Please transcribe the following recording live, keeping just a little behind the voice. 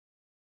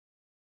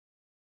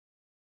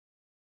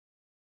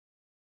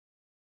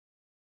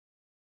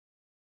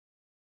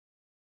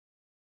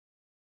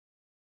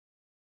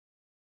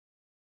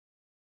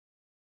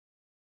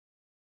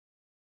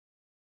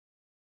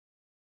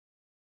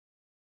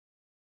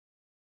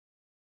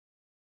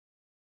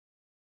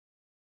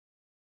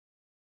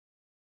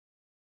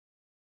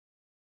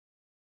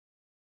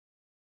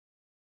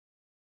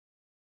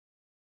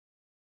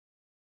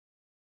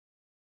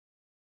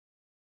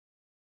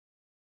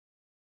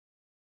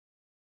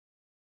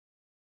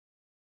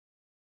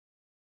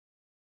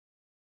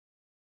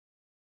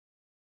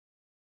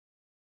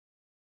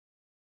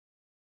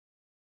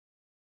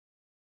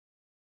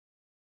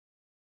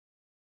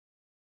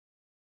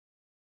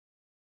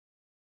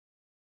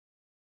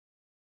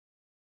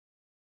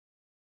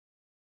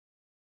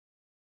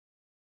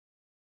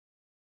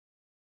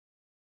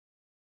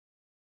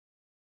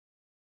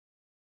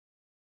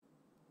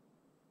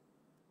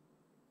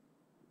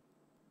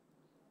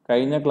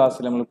കഴിഞ്ഞ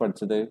ക്ലാസ്സിൽ നമ്മൾ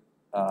പഠിച്ചത്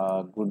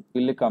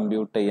ഗുഡ്വില്ല്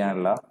കമ്പ്യൂട്ട്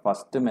ചെയ്യാനുള്ള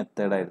ഫസ്റ്റ്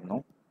മെത്തേഡ് ആയിരുന്നു.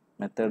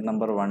 മെത്തേഡ്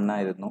നമ്പർ 1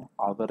 ആയിരുന്നു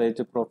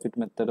അവറേജ് പ്രോഫിറ്റ്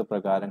മെത്തേഡ്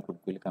പ്രകാരം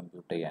ഗുഡ്വില്ല്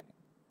കമ്പ്യൂട്ട് ചെയ്യാൻ.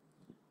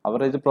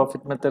 അവറേജ്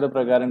പ്രോഫിറ്റ് മെത്തേഡ്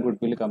പ്രകാരം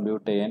ഗുഡ്വില്ല്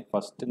കമ്പ്യൂട്ട് ചെയ്യാൻ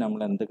ഫസ്റ്റ് നമ്മൾ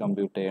എന്ത്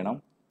കമ്പ്യൂട്ട് ചെയ്യണം?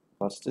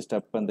 ഫസ്റ്റ്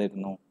സ്റ്റെപ്പ്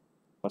എന്തായിരുന്നു?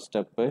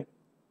 Step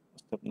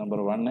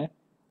number 1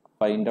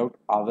 find out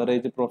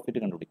average profit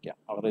കണ്ടുപിടിക്കുക.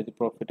 അവറേജ്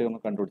പ്രോഫിറ്റ്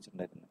നമ്മൾ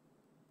കണ്ടുപിടിച്ചിട്ടുണ്ടായിരുന്നു.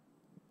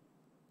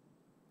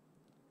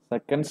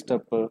 Second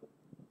step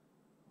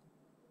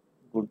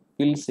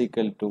goodwill is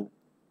equal to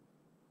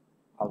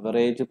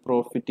average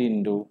profit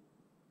into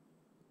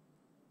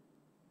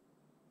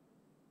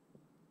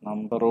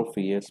number of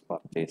years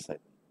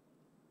purchased.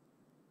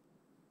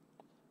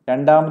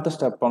 രണ്ടാമത്തെ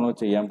സ്റ്റെപ്പ് ആണ്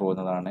ചെയ്യാൻ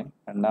പോകുന്നതാണ്.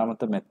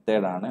 രണ്ടാമത്തെ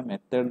മെത്തേഡ് ആണ്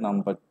method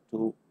number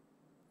 2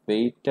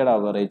 weighted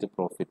average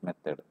profit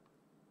method.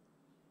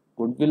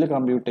 Goodwill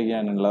compute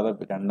ചെയ്യാനുള്ളത്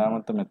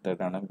രണ്ടാമത്തെ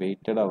മെത്തേഡാണ്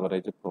വെയ്റ്റഡ്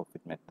അവറേജ്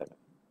പ്രോഫിറ്റ് മെത്തേഡ്.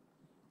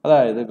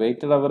 അതായത്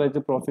വെയ്റ്റഡ് അവറേജ്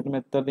പ്രോഫിറ്റ്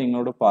മെത്തേഡ്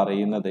നിങ്ങളോട്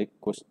പറയുന്നത്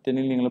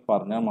ക്വസ്റ്റ്യനിൽ നിങ്ങൾ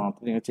പറഞ്ഞാൽ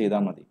മാത്രം നിങ്ങൾ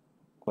ചെയ്താൽ മതി.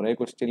 കുറേ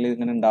ക്വസ്റ്റ്യനിൽ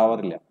ഇങ്ങനെ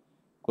ഉണ്ടാവാറില്ല.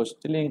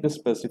 ക്വസ്റ്റ്യനിൽ നിങ്ങൾക്ക്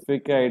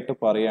സ്പെസിഫിക് ആയിട്ട്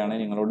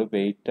പറയുകയാണെങ്കിൽ നിങ്ങളോട്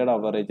വെയ്റ്റഡ്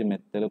അവറേജ്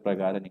മെത്തേഡ്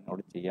പ്രകാരം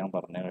നിങ്ങളോട് ചെയ്യാൻ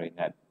പറഞ്ഞു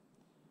കഴിഞ്ഞാൽ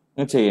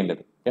നിങ്ങൾ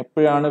ചെയ്യേണ്ടത്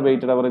എപ്പോഴാണ്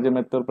വെയ്റ്റഡ് അവറേജ്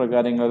മെത്തേഡ്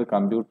പ്രകാരം നിങ്ങൾ അത്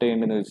കമ്പ്യൂട്ട്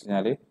ചെയ്യേണ്ടതെന്ന് വെച്ച്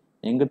കഴിഞ്ഞാൽ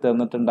നിങ്ങൾക്ക്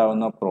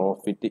തന്നിട്ടുണ്ടാവുന്ന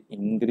പ്രോഫിറ്റ്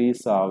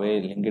ഇൻക്രീസ് ആവേ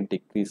അല്ലെങ്കിൽ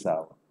ഡിക്രീസ്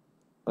ആവുക.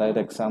 അതായത്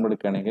എക്സാമ്പിൾ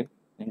എടുക്കുകയാണെങ്കിൽ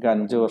നിങ്ങൾക്ക്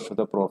 5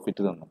 വർഷത്തെ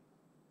പ്രോഫിറ്റ് തന്നു.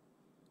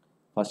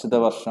 ഫസ്റ്റത്തെ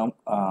വർഷം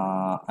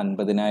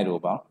 50,000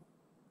 രൂപ,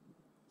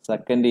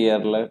 സെക്കൻഡ്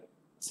ഇയറിൽ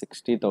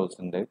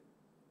 60,000,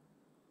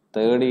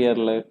 തേർഡ്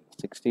ഇയറിൽ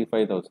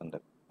 65,000.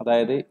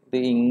 അതായത് ഇത്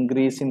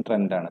ഇൻക്രീസിങ്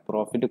ട്രെൻഡാണ്,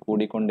 പ്രോഫിറ്റ്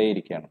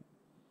കൂടിക്കൊണ്ടേയിരിക്കുകയാണ്.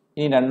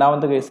 ഇനി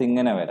രണ്ടാമത്തെ കേസ്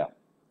ഇങ്ങനെ വരാം.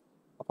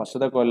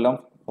 ഫസ്റ്റത്തെ കൊല്ലം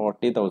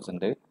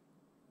 40,000,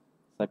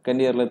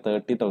 സെക്കൻഡ് ഇയറിൽ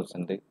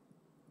 30,000,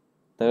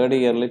 തേർഡ്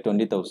ഇയറിൽ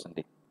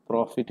 20,000.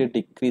 Profit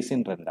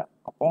decreasing ട്രെൻഡാണ്.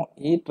 അപ്പോൾ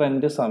ഈ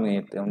ട്രെൻഡ്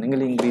സമയത്ത്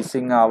ഒന്നെങ്കിൽ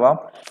ഇൻക്രീസിങ് ആവാം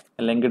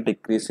അല്ലെങ്കിൽ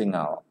ഡിക്രീസിങ്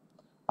ആവാം.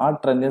 ആ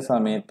ട്രെൻഡ്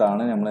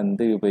സമയത്താണ് നമ്മൾ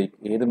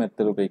ഏത്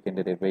മെത്തേഡ്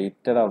ഉപയോഗിക്കേണ്ടത്?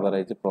 Weighted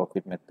average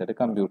profit method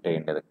compute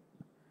ചെയ്യേണ്ടത്.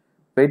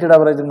 വെയ്റ്റഡ്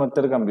അവറേജ്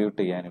മെത്തേഡ് കമ്പ്യൂട്ട്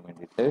ചെയ്യാൻ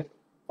വേണ്ടിയിട്ട്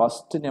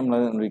ഫസ്റ്റ് നമ്മൾ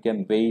ഉപയോഗിക്കാൻ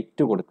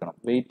വെയിറ്റ് കൊടുക്കണം.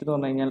 വെയിറ്റ് എന്ന്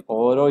പറഞ്ഞു കഴിഞ്ഞാൽ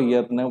ഓരോ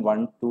ഇയറിന്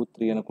 1, 2,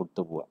 3 എന്ന്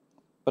കൊടുത്തു പോവുക.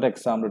 ഒരു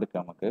എക്സാമ്പിൾ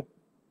എടുക്കാം നമുക്ക്.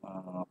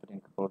 അപ്പം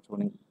നിങ്ങൾക്ക്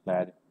കുറച്ചുകൂടി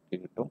ക്ലാരിറ്റി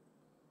കിട്ടും.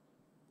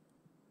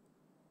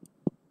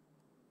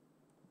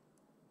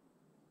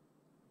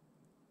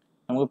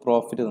 നമുക്ക്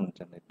പ്രോഫിറ്റ്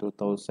തന്നിട്ടുണ്ട്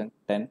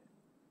 2010,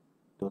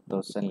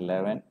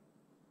 2011,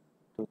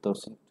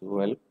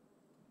 2012,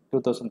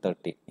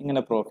 2013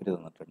 ഇങ്ങനെ പ്രോഫിറ്റ്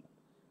തന്നിട്ടുണ്ട്.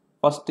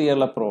 ഫസ്റ്റ്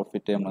ഇയറിലെ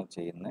പ്രോഫിറ്റ് നമ്മൾ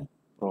ചെയ്യുന്ന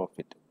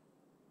പ്രോഫിറ്റ്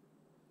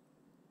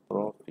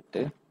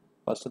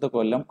ഫസ്റ്റത്തെ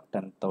കൊല്ലം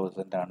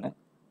 10,000 ആണ്,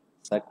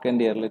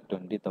 സെക്കൻഡ് ഇയറിൽ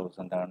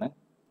 20,000 ആണ്,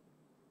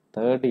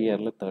 തേർഡ്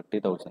ഇയറിൽ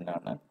 30,000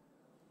 ആണ്,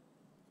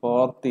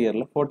 ഫോർത്ത്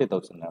ഇയറിൽ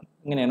 40,000 ആണ്.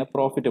 ഇങ്ങനെയാണ്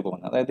പ്രോഫിറ്റ്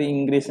പോകുന്നത്. അതായത്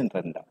ഇൻക്രീസിങ്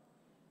ട്രെൻഡാണ്.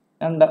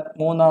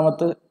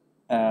 മൂന്നാമത്തെ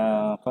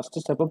ഫസ്റ്റ്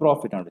സ്റ്റെപ്പ്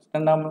പ്രോഫിറ്റ് ആണ്.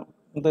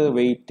 രണ്ടാമത്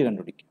വെയിറ്റ്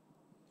കണ്ടുപിടിക്കുക.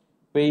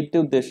 വെയിറ്റ്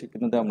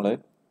ഉദ്ദേശിക്കുന്നത്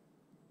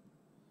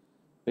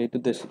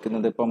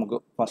ഇപ്പം നമുക്ക്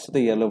ഫസ്റ്റ്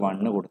ഇയറിൽ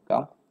 1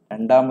 കൊടുക്കാം,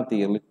 രണ്ടാമത്തെ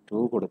ഇയറിൽ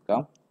 2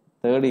 കൊടുക്കാം,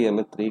 തേർഡ് ഇയറിൽ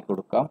 3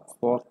 കൊടുക്കാം,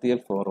 ഫോർത്ത് ഇയർ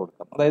 4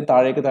 കൊടുക്കാം. അതായത്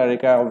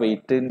താഴേക്ക് ആ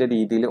വെയിറ്റിന്റെ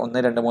രീതിയിൽ 1,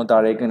 2, 3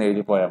 താഴേക്ക്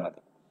എഴുതി പോയാൽ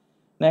മതി.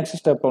 നെക്സ്റ്റ്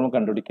സ്റ്റെപ്പ് നമ്മൾ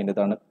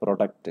കണ്ടുപിടിക്കേണ്ടതാണ്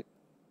പ്രൊഡക്റ്റ്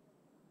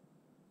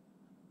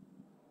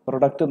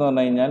എന്ന്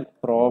പറഞ്ഞു കഴിഞ്ഞാൽ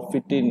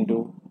പ്രോഫിറ്റ് ഇൻറ്റു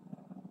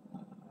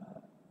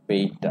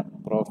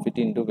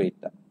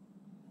വെയിറ്റ്.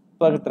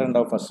 അപ്പോൾ എത്ര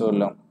ഉണ്ടാവും? ഫസ്റ്റ്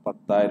കൊല്ലം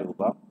 10,000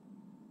 രൂപ,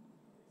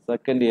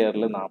 സെക്കൻഡ്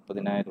ഇയറിൽ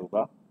 40,000 രൂപ,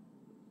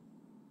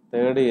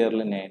 തേർഡ്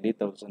ഇയറിൽ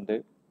 90,000,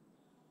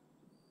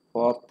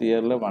 ഫോർത്ത്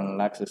ഇയറിൽ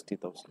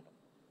 1,60,000.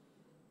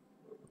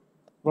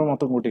 അപ്പോൾ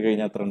മൊത്തം കൂട്ടി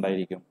കഴിഞ്ഞാൽ എത്ര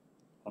ഉണ്ടായിരിക്കും?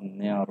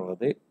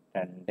 1,60,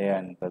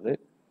 2,50,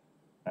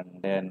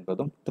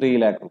 2,50, 3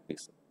 lakh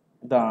rupees.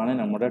 ഇതാണ്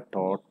നമ്മുടെ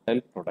ടോട്ടൽ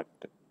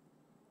പ്രൊഡക്റ്റ്.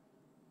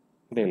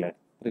 ഇവിടെയല്ലേ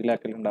 3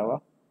 lakhൽ ഉണ്ടാവുക.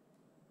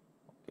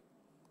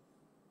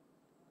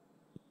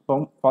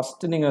 അപ്പം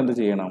ഫസ്റ്റ് നിങ്ങൾ എന്ത്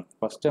ചെയ്യണം?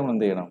 ഫസ്റ്റ് നമ്മൾ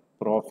എന്ത് ചെയ്യണം?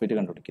 പ്രോഫിറ്റ്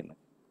കണ്ടുപിടിക്കുന്നത്.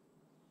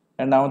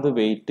 രണ്ടാമത്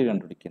വെയിറ്റ്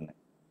കണ്ടുപിടിക്കുന്നത്.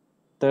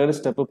 തേർഡ്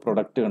സ്റ്റെപ്പ്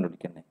പ്രൊഡക്റ്റ്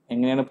കണ്ടുപിടിക്കുന്നത്.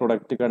 എങ്ങനെയാണ്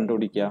പ്രൊഡക്റ്റ്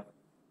കണ്ടുപിടിക്കുക?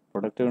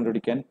 പ്രൊഡക്റ്റ്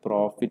കണ്ടുപിടിക്കാൻ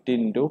പ്രോഫിറ്റ്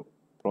ഇൻറ്റു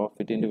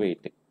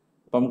വെയിറ്റ്.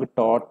 അപ്പം നമുക്ക്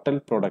ടോട്ടൽ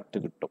പ്രൊഡക്റ്റ്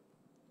കിട്ടും.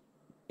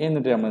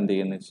 എന്നിട്ട് നമ്മൾ എന്ത്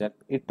ചെയ്യുന്നത് വെച്ചാൽ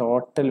ഈ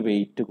ടോട്ടൽ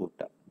വെയിറ്റ്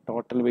കൂട്ടുക.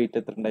 ടോട്ടൽ വെയിറ്റ്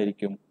എത്ര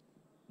ഉണ്ടായിരിക്കും?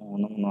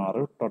 3,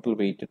 6, ടോട്ടൽ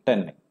വെയിറ്റ്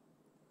 10.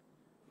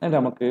 എന്നിട്ട്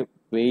നമുക്ക്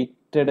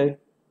weighted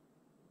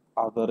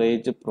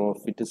average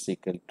profit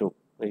equal to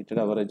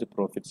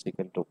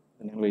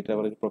നിങ്ങൾ വെയ്റ്റഡ്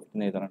അവറേജ്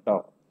പ്രോഫിറ്റ് എഴുതണം കേട്ടോ.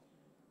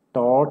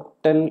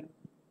 Total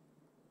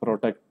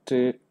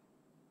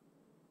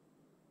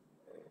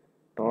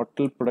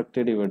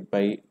product divide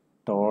by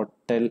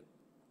total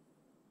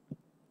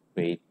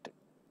wait.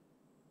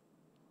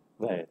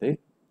 അതായത്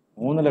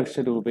 3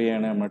 ലക്ഷം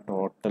രൂപയാണ് നമ്മൾ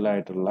ടോട്ടൽ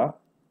ആയിട്ടുള്ള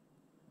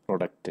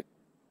പ്രൊഡക്റ്റ്.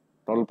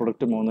 ടോട്ടൽ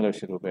പ്രൊഡക്റ്റ് 3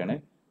 ലക്ഷം രൂപയാണ്.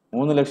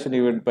 3 ലക്ഷം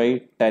ഡിവൈഡ് ബൈ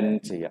 10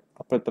 ചെയ്യാം.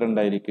 അപ്പോൾ എത്ര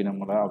ഉണ്ടായിരിക്കും?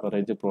 നമ്മുടെ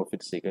average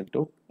profit equal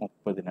to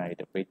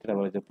 30,000. Weighted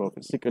average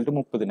profit equal to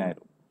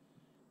 30,000.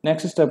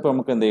 Next step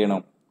നമുക്ക് എന്ത്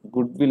ചെയ്യണം?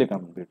 ഗുഡ്വില്ല്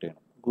കമ്പ്യൂട്ട്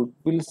ചെയ്യണം.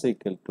 Goodwill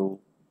equal to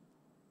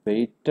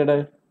weighted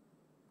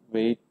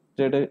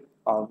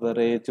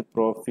average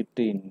profit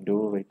into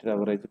weighted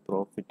average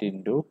profit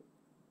into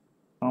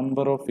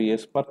number of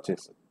years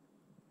purchase.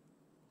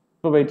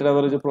 ഇപ്പോൾ വെയിറ്റഡ്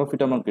ആവറേജ്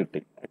പ്രോഫിറ്റ് നമുക്ക് കിട്ടി.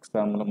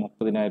 Example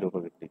 30,000 രൂപ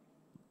കിട്ടി.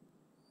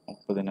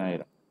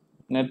 30,000.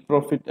 Net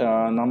profit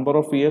number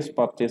of years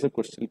purchase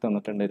question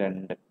തന്നിട്ടുണ്ട്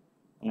 2.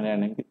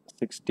 അങ്ങനെയാണെങ്കിൽ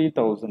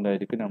 60,000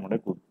 ആയിരിക്കും നമ്മുടെ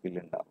ഗുഡ് വിൽ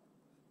ഉണ്ടാവും.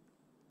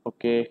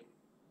 ഓക്കെ,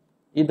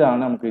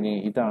 ഇതാണ്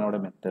ഇവിടെ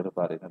മെത്തേഡ്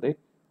പറയുന്നത്.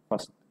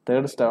 ഫസ്റ്റ്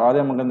തേർഡ്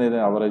ആദ്യം നമുക്ക് എന്ത് ചെയ്ത്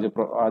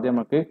ആദ്യം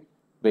നമുക്ക്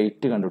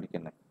വെയിറ്റ്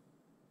കണ്ടുപിടിക്കുന്നത്.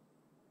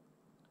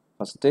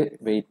 ഫസ്റ്റ്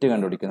വെയിറ്റ്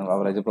കണ്ടുപിടിക്കുന്നു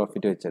ആവറേജ്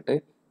പ്രോഫിറ്റ് വെച്ചിട്ട്.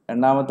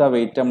 രണ്ടാമത്തെ ആ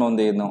വെയിറ്റ് നമ്മൾ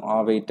എന്ത് ചെയ്യുന്നു, ആ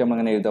വെയിറ്റ് നമ്മൾ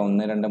എങ്ങനെ എഴുതാം,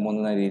 1, 2, 3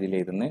 എന്ന രീതിയിൽ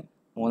എഴുതുന്നു.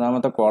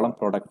 മൂന്നാമത്തെ കോളം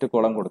പ്രൊഡക്റ്റ്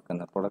കോളം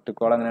കൊടുക്കുന്നത്. പ്രൊഡക്റ്റ്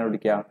കോളം എങ്ങനെ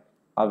പിടിക്കുക,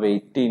 ആ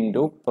വെയിറ്റ്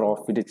ഇൻറ്റു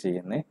പ്രോഫിറ്റ്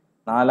ചെയ്യുന്നത്.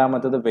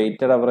 നാലാമത്തത്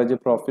weighted average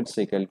profit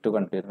equal to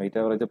കണ്ടുവരുന്നു.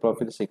 Weighted average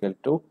profit equal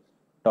to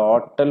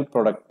total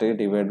product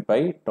divide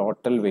by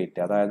total wait.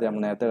 അതായത്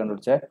നമ്മൾ നേരത്തെ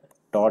കണ്ടുപിടിച്ച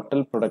ടോട്ടൽ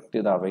പ്രൊഡക്റ്റ്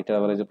ഇതാ weighted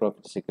average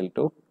profit equal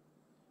to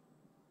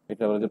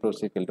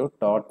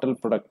total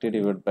product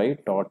divide by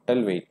total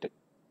wait.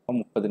 അപ്പോൾ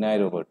 30,000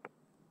 രൂപ കിട്ടും.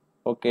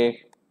 Okay,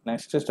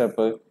 next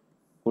step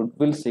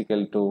goodwill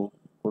equal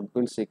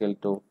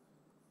to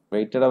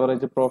weighted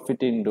average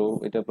profit into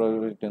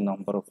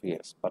number of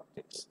years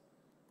purchase.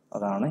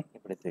 അതാണ്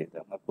ഇവിടെ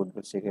ചെയ്തത്.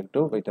 Goodwill equal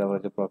to weighted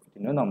average profit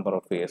into number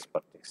of years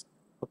purchase.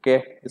 Okay,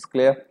 is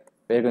clear?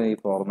 വേഗം ഈ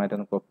format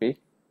ഒന്ന് copy.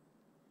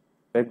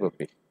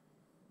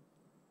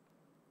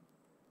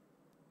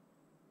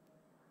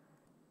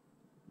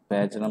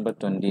 Page number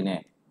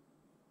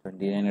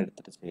 29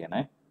 എടുത്തിട്ട്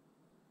ചെയ്യണേ.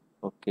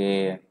 Okay,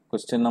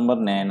 question number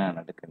 9 ആണ്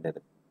എടുക്കേണ്ടത്.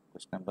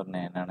 ക്വസ്റ്റ്യൻ നമ്പർ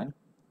 9 ആണ്.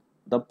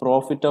 The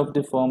profit of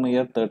the firm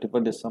year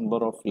 31 December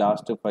of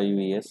last 5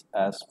 years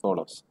as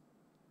follows.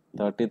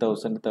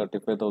 30,000,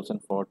 35,000,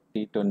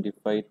 40,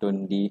 25,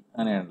 20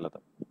 അങ്ങനെയാണുള്ളത്.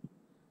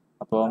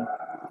 അപ്പം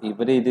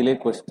ഇവർ ഇതിൽ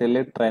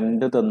ക്വസ്റ്റ്യനിൽ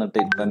ട്രെൻഡ്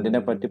തന്നിട്ട്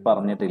ട്രെൻഡിനെ പറ്റി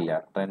പറഞ്ഞിട്ടില്ല.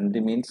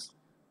 ട്രെൻഡ് മീൻസ്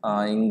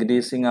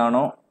ഇൻക്രീസിങ്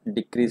ആണോ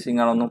ഡിക്രീസിങ്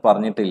ആണോ ഒന്നും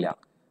പറഞ്ഞിട്ടില്ല.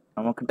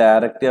 നമുക്ക്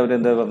ഡയറക്റ്റ്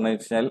അവരെന്താ പറഞ്ഞു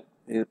വെച്ചാൽ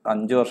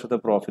 5 വർഷത്തെ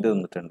പ്രോഫിറ്റ്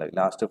തന്നിട്ടുണ്ട്,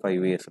 ലാസ്റ്റ്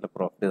 5 ഇയേഴ്സിലെ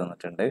പ്രോഫിറ്റ്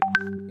തന്നിട്ടുണ്ട്.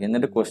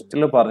 എന്നിട്ട്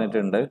ക്വസ്റ്റ്യനിൽ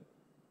പറഞ്ഞിട്ടുണ്ട്.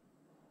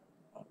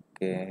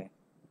 ഓക്കെ,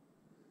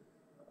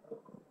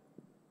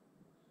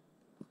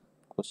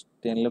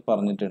 ക്വസ്റ്റ്യനിൽ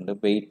പറഞ്ഞിട്ടുണ്ട്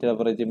വെയിറ്റ്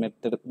അവറേജ്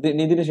മെത്തേഡ്.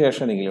 ഇതിന്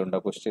ശേഷം എന്തെങ്കിലും ഉണ്ടോ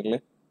ക്വസ്റ്റ്യനിൽ?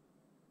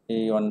 ഈ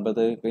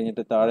 9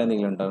 കഴിഞ്ഞിട്ട് താഴെ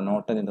എന്തെങ്കിലും ഉണ്ടോ?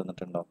 നോട്ട് എന്തെങ്കിലും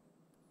തന്നിട്ടുണ്ടോ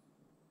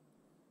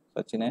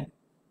സച്ചിനെ?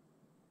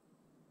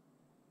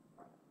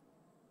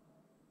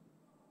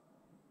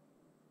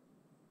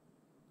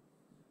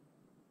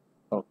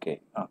 Okay,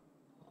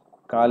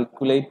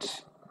 calculate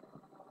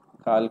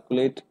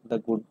the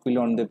goodwill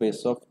on the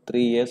basis of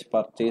 3 years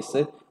purchase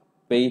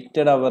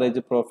weighted average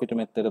profit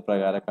method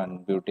പ്രകാരം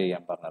കമ്പ്യൂട്ട്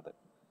ചെയ്യാൻ പറഞ്ഞത്.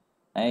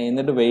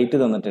 എന്നിട്ട് വെയിറ്റ്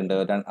തന്നിട്ടുണ്ട്.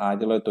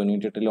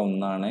 1998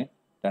 1ആണ്,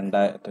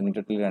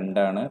 98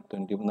 2ആണ്,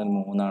 93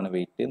 3ആണ്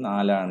വെയിറ്റ്,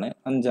 4ആണ്,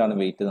 5ആണ്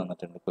വെയിറ്റ്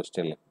തന്നിട്ടുണ്ട്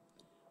ക്വസ്റ്റ്യനിൽ.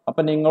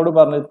 അപ്പം നിങ്ങളോട്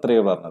പറഞ്ഞത്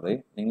ഇത്രയോ പറഞ്ഞത്,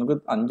 നിങ്ങൾക്ക്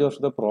 5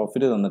 വർഷത്തെ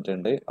പ്രോഫിറ്റ്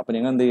തന്നിട്ടുണ്ട്. അപ്പം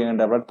നിങ്ങൾ എന്ത്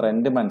ചെയ്യേണ്ട, അവിടെ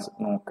ട്രെൻഡ്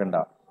നോക്കണ്ട.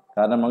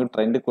 കാരണം നമുക്ക്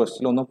ട്രെൻഡ്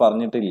ക്വസ്റ്റ്യൻ ഒന്നും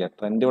പറഞ്ഞിട്ടില്ല.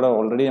 ട്രെൻഡ് ഇവിടെ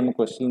ഓൾറെഡി നമുക്ക്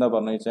ക്വസ്റ്റ്യൻ എന്താ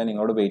പറഞ്ഞു വെച്ചാൽ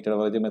നിങ്ങളോട് വെയിറ്റഡ്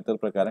അവറേജ് മെത്തേഡ്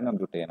പ്രകാരം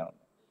കമ്പ്യൂട്ട് ചെയ്യാനാണ്.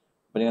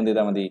 അപ്പോൾ നിങ്ങൾ എന്ത്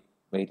ചെയ്താൽ മതി,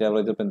 വെയിറ്റഡ്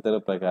അവറേജ് മെത്തേഡ്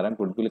പ്രകാരം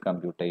ഗുഡ്വിൽ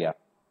കമ്പ്യൂട്ട് ചെയ്യാം.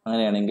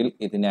 അങ്ങനെയാണെങ്കിൽ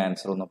ഇതിൻ്റെ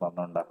ആൻസർ ഒന്ന്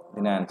പറഞ്ഞുകൊണ്ടാ.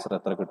 ഇതിൻ്റെ ആൻസർ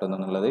എത്ര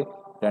കിട്ടുമെന്നുള്ളത്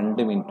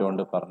 2 മിനിറ്റ്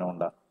കൊണ്ട്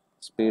പറഞ്ഞുകൊണ്ടാ.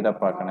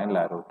 സ്പീഡപ്പ് ആക്കണേ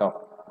എല്ലാവരും കേട്ടോ.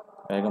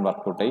 വേഗം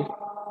വർക്കൗട്ട് ചെയ്യും.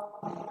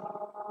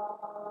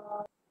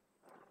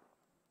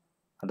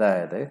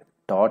 അതായത്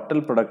ടോട്ടൽ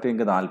പ്രൊഡക്റ്റ്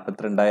എനിക്ക്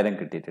 42,000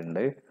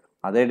 കിട്ടിയിട്ടുണ്ട്.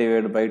 അതേ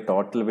ഡിവൈഡ് ബൈ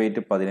ടോട്ടൽ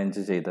വെയിറ്റ്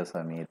 15 ചെയ്ത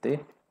സമയത്ത്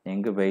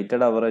എനിക്ക്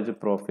വെയിറ്റഡ് അവറേജ്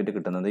പ്രോഫിറ്റ്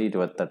കിട്ടുന്നത്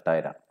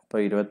 28,000. അപ്പോൾ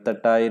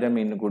 28,000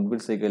 in goodwill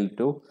equal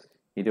to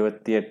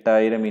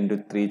 28,000 into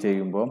 3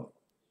 ചെയ്യുമ്പോൾ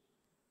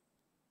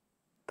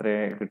എത്ര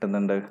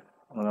കിട്ടുന്നുണ്ട്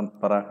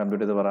പറ,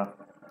 കമ്പ്യൂട്ട് ചെയ്ത് പറ.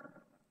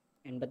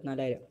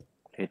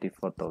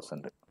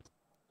 84,000.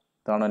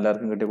 ഇതാണോ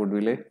എല്ലാവർക്കും കിട്ടിയ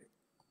ഗുഡ്വില്?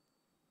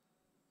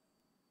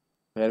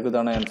 എല്ലാവർക്കും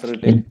ഇതാണോ ആൻസർ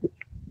കിട്ടിയത്?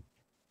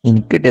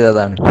 എനിക്ക് കിട്ടിയത്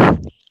അതാണ്.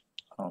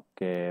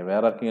 ഓക്കെ,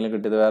 വേറെ ആർക്കെങ്കിലും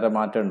കിട്ടിയത്? വേറെ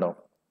മാറ്റം ഉണ്ടോ?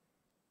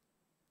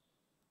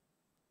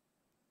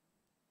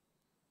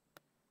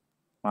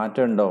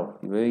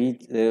 ഇവ ഈ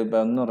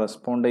ഒന്നും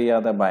റെസ്പോണ്ട്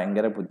ചെയ്യാതെ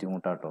ഭയങ്കര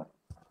ബുദ്ധിമുട്ടാട്ടോ.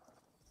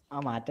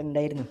 മാറ്റം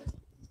ഉണ്ടായിരുന്നു.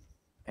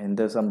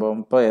 എന്ത് സംഭവം?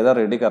 ഇപ്പൊ ഏതാ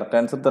റെഡി? കറക്റ്റ്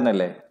ആൻസർ തന്നെ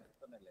അല്ലേ?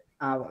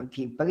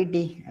 ഇപ്പൊ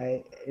കിട്ടി.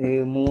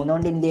 3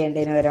 കൊണ്ട് ഇന്ത്യ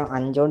ചെയ്യേണ്ടതിന് പകരം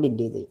 5 കൊണ്ട്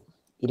ഇന്ത്യ ചെയ്ത്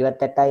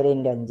 28,000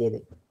 ഇൻറ്റു 5 ചെയ്ത്.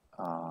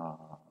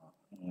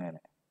 അങ്ങനെ.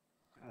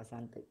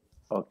 അവസാനത്ത്.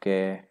 ഓക്കെ,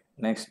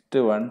 നെക്സ്റ്റ്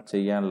വൺ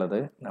ചെയ്യാനുള്ളത്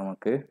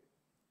നമുക്ക്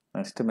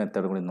നെക്സ്റ്റ്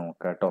മെത്തേഡ് കൂടി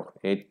നോക്കാം കേട്ടോ.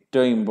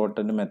 ഏറ്റവും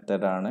ഇമ്പോർട്ടൻറ്റ്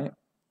മെത്തേഡാണ്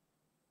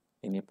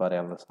ഇനി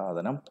പറയാനുള്ള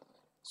സാധനം.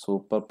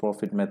 സൂപ്പർ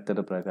പ്രോഫിറ്റ്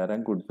മെത്തേഡ് പ്രകാരം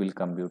ഗുഡ്വിൽ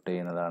കമ്പ്യൂട്ട്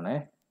ചെയ്യുന്നതാണ്.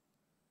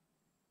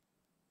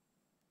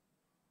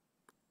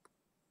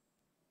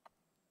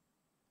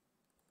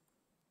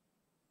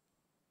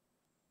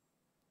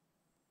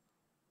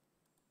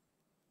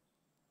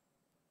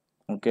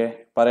 ഓക്കെ,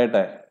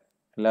 പറയട്ടെ,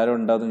 എല്ലാവരും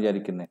ഉണ്ടാവും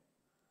വിചാരിക്കുന്നത്.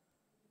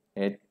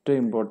 ഏറ്റവും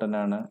ഇമ്പോർട്ടൻ്റ്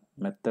ആണ്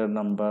method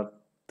number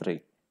 3.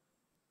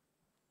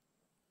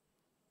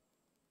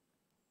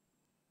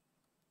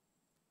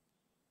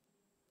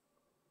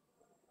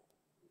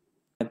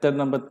 Method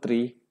number 3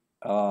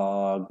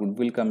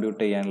 goodwill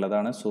compute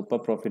ചെയ്യാനുള്ളതാണ്. Super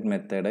profit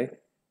method.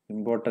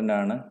 Important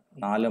ആണ്,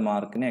 4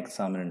 മാർക്കിന്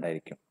എക്സാമിന്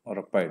ഉണ്ടായിരിക്കും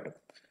ഉറപ്പായിട്ടും.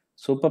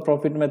 സൂപ്പർ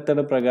പ്രോഫിറ്റ്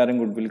മെത്തേഡ് പ്രകാരം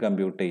ഗുഡ് വിൽ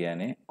കമ്പ്യൂട്ട്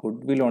ചെയ്യാൻ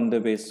good will on the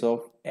base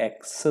of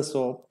excess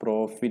of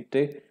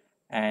profit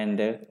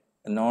and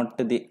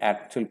not the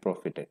actual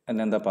profit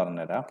എന്നെന്താ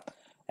പറഞ്ഞുതരാം.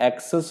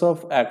 Excess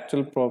of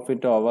actual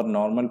profit over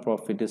normal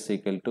profit is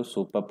equal to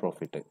super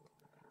profit.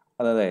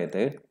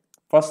 അതായത്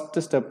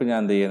first step ഞാൻ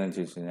എന്ത് ചെയ്യുന്നത്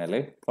വെച്ച് കഴിഞ്ഞാൽ,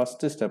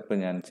 first step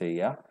ഞാൻ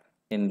ചെയ്യുക,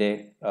 എൻ്റെ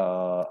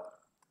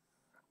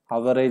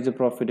അവറേജ്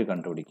പ്രോഫിറ്റ്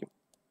കണ്ടുപിടിക്കും.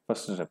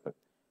 ഫസ്റ്റ്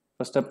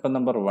സ്റ്റെപ്പ്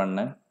നമ്പർ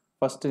 1,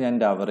 ഫസ്റ്റ് ഞാൻ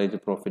എൻ്റെ അവറേജ്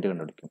പ്രോഫിറ്റ്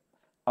കണ്ടുപിടിക്കും.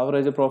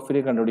 അവറേജ് പ്രോഫിറ്റ്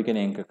കണ്ടുപിടിക്കാൻ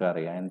എനിക്കൊക്കെ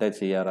അറിയാം. എന്താ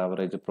ചെയ്യാറ്?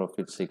 Average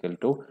profit equal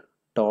to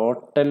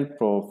total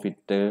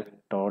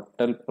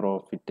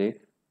profit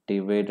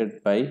divided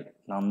by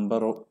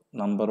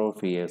number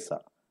of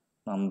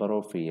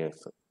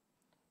years.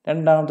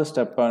 രണ്ടാമത്തെ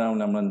സ്റ്റെപ്പാണ്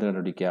നമ്മൾ എന്ത്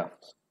കണ്ടുപിടിക്കുക?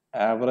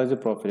 ആവറേജ്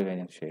പ്രോഫിറ്റ്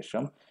കഴിഞ്ഞതിന്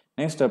ശേഷം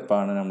നെക്സ്റ്റ്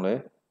സ്റ്റെപ്പാണ് നമ്മൾ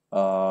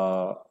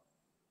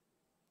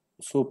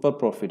സൂപ്പർ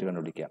പ്രോഫിറ്റ്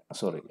കണ്ടുപിടിക്കുക.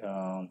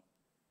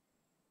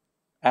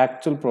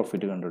 ആക്ച്വൽ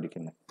പ്രോഫിറ്റ്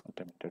കണ്ടുപിടിക്കുന്നത്.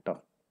 കേട്ടോ,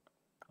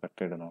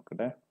 കറക്റ്റായിട്ട്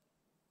നോക്കട്ടെ.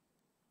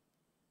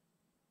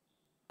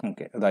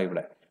 ഓക്കെ, അതാ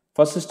ഇവിടെ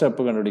ഫസ്റ്റ്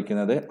സ്റ്റെപ്പ്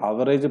കണ്ടുപിടിക്കുന്നത്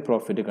അവറേജ്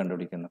പ്രോഫിറ്റ്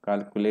കണ്ടുപിടിക്കുന്നു.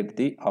 കാൽക്കുലേറ്റ്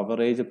ദി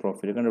അവറേജ്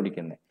പ്രോഫിറ്റ്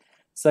കണ്ടുപിടിക്കുന്നത്.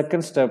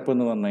 സെക്കൻഡ് സ്റ്റെപ്പ്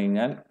എന്ന് പറഞ്ഞു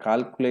കഴിഞ്ഞാൽ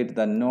കാൽക്കുലേറ്റ്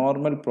ദ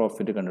നോർമൽ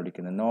പ്രോഫിറ്റ്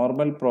കണ്ടുപിടിക്കുന്നത്.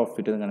 നോർമൽ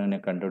പ്രോഫിറ്റ് എങ്ങനെ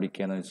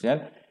കണ്ടുപിടിക്കുക എന്ന് വെച്ചാൽ,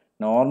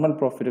 നോർമൽ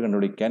പ്രോഫിറ്റ്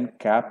കണ്ടുപിടിക്കാൻ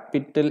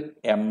ക്യാപിറ്റൽ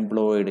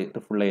എംപ്ലോയിഡ്, ഇത്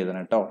ഫുൾ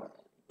എഴുതണം കേട്ടോ,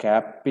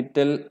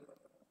 capital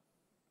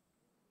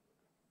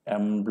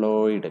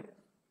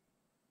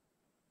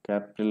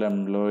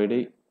employed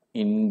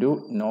into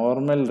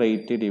normal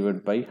rate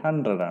divide by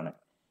 100 ആണ്.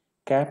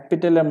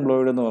 ക്യാപിറ്റൽ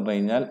എംപ്ലോയിഡ് എന്ന് പറഞ്ഞു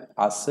കഴിഞ്ഞാൽ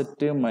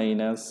asset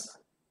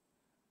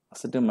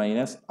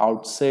minus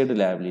outside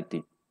liability.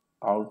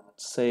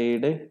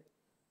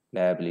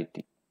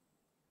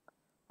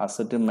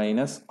 Asset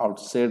minus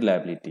outside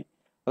liability.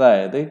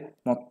 അതായത്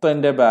മൊത്തം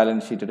എൻ്റെ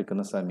ബാലൻസ് ഷീറ്റ്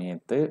എടുക്കുന്ന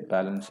സമയത്ത്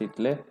ബാലൻസ്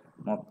ഷീറ്റിലെ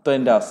മൊത്തം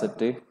എൻ്റെ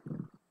അസറ്റ്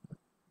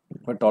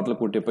ടോട്ടൽ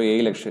കൂട്ടിയപ്പോൾ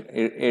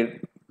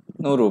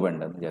 100 രൂപ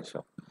ഉണ്ട് എന്ന്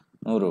വിചാരിച്ചോ.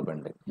 100 രൂപ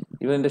ഉണ്ട്.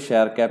 ഇവൻ്റെ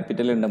ഷെയർ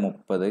ക്യാപിറ്റൽ ഉണ്ട്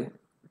 30,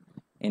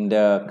 എൻ്റെ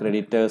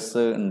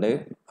ക്രെഡിറ്റേഴ്സ് ഉണ്ട്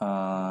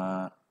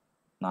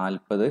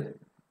 40,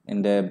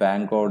 എൻ്റെ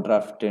ബാങ്ക് ഓവർ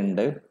ഡ്രാഫ്റ്റ്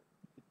ഉണ്ട്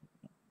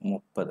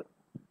 30.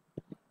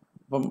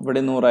 അപ്പം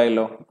ഇവിടെ 100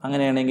 ആയല്ലോ.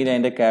 അങ്ങനെയാണെങ്കിൽ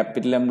അതിൻ്റെ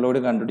ക്യാപിറ്റൽ എംപ്ലോയിഡ്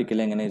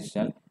കണ്ടുപിടിക്കില്ല. എങ്ങനെയാണെന്ന്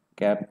വെച്ചാൽ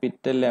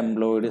ക്യാപിറ്റൽ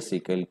എംപ്ലോയിഡ്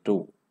ഈക്വൽ ടു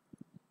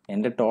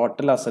എൻ്റെ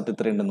ടോട്ടൽ അസറ്റ്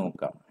എത്രയുണ്ട്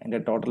നോക്കാം. എൻ്റെ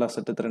ടോട്ടൽ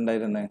അസറ്റ് എത്ര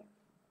ഉണ്ടായിരുന്നത്?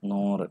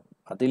 100.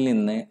 അതിൽ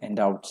നിന്ന്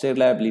എൻ്റെ ഔട്ട്സൈഡ്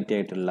ലയബിലിറ്റി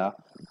ആയിട്ടുള്ള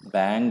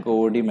ബാങ്ക്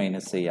ഓഡി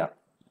മൈനസ് ചെയ്യുക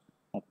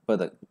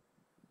 30,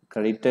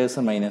 ക്രെഡിറ്റേഴ്സ്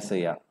മൈനസ്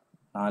ചെയ്യുക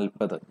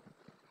 40.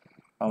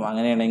 അപ്പം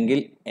അങ്ങനെയാണെങ്കിൽ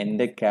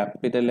എൻ്റെ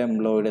ക്യാപിറ്റൽ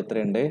എംപ്ലോയിഡ്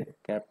എത്രയുണ്ട്?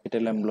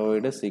 ക്യാപിറ്റൽ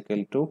എംപ്ലോയിഡ്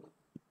ഈക്വൽ ടു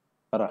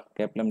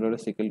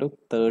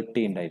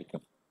 30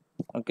 ഉണ്ടായിരിക്കും.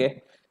 ഓക്കെ,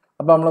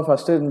 അപ്പോൾ നമ്മൾ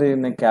ഫസ്റ്റ് എന്ത്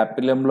ചെയ്യുന്നത്?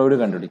 ക്യാപിറ്റൽ എംപ്ലോയിഡ്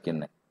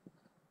കണ്ടുപിടിക്കുന്നത്.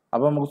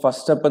 അപ്പോൾ നമുക്ക്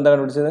ഫസ്റ്റ് സ്റ്റെപ്പ് എന്താ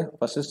കണ്ടുപിടിച്ചത്?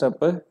 First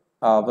step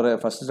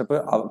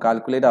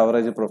calculate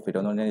average profit.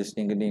 ഒന്ന് ഞാൻ ജസ്റ്റ്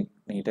നിങ്ങൾക്ക്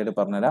നീറ്റായിട്ട്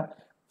പറഞ്ഞുതരാം.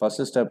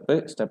 First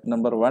step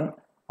number 1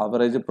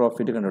 average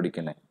profit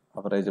കണ്ടുപിടിക്കുന്നത്.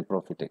 അവറേജ്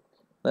പ്രോഫിറ്റ്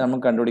അത്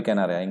നമുക്ക് കണ്ടുപിടിക്കാൻ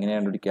അറിയാം. എങ്ങനെ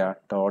കണ്ടുപിടിക്കുക?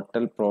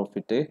 Total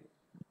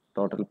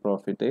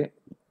profit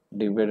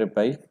divided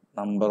by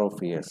number of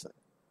years.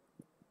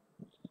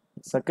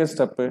 Second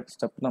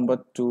step number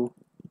 2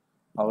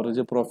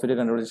 average profit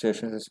കണ്ടുപിടിച്ച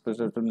ശേഷം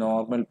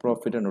നോർമൽ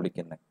പ്രോഫിറ്റ്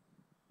കണ്ടുപിടിക്കുന്നത്.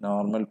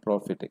 നോർമൽ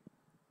പ്രോഫിറ്റ്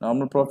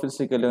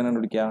ഈക്വൽ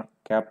കണ്ടുപിടിക്കുക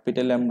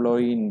capital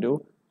employee into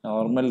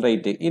normal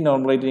rate. ഈ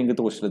നോർമൽ റേറ്റ്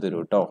നിങ്ങൾക്ക് ക്വസ്റ്റ്യൻ തരും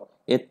കേട്ടോ.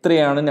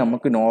 എത്രയാണ്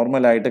നമുക്ക്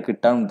നോർമലായിട്ട്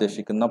കിട്ടാൻ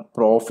ഉദ്ദേശിക്കുന്ന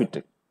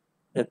പ്രോഫിറ്റ്,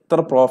 എത്ര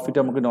പ്രോഫിറ്റ്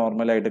നമുക്ക്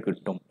നോർമലായിട്ട്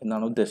കിട്ടും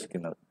എന്നാണ്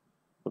ഉദ്ദേശിക്കുന്നത്.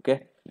 ഓക്കെ,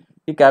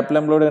 ഈ ക്യാപിറ്റൽ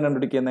എംപ്ലോയിഡ്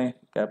കണ്ടുപിടിക്കുന്നത്.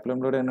 Capital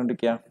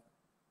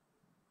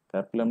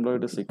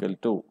employed equal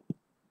to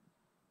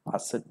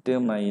asset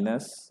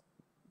minus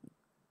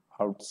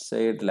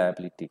outside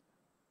liability.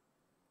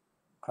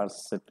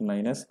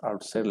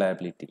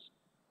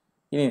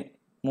 ഇനി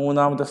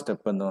മൂന്നാമത്തെ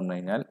സ്റ്റെപ്പ് എന്ന് പറഞ്ഞു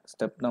കഴിഞ്ഞാൽ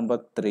സ്റ്റെപ്പ് നമ്പർ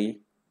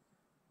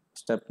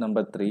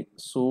 3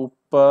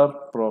 സൂപ്പർ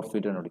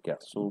പ്രോഫിറ്റ് കണ്ടുപിടിക്കുക.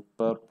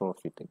 സൂപ്പർ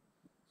പ്രോഫിറ്റ്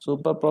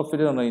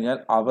എന്ന് പറഞ്ഞു കഴിഞ്ഞാൽ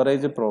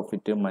average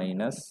profit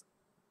minus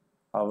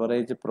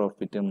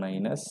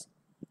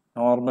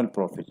normal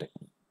profit.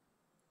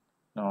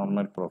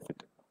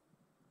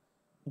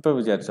 ഇപ്പോൾ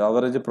വിചാരിച്ചു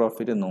അവറേജ്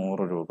പ്രോഫിറ്റ്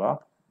 100 രൂപ,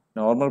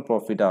 നോർമൽ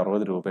പ്രോഫിറ്റ്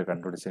 60 രൂപ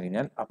കണ്ടുപിടിച്ച്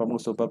കഴിഞ്ഞാൽ അപ്പോൾ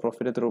നമുക്ക് സൂപ്പർ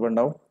പ്രോഫിറ്റ് എത്ര രൂപ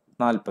ഉണ്ടാവും?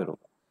 40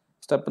 രൂപ.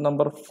 Step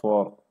number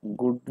 4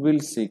 good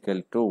will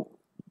equal to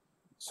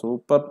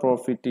super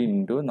profit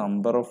into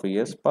number of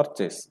years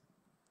purchase.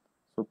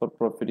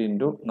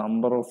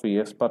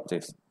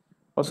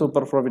 അപ്പോൾ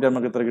സൂപ്പർ പ്രോഫിറ്റ്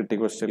നമുക്ക് എത്ര കിട്ടി?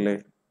 ക്വസ്റ്റ്യനിൽ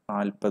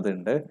 40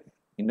 ഉണ്ട്.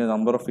 Into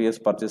number of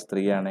years purchase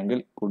 3 ആണെങ്കിൽ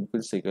good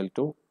will equal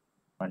to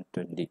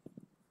 120.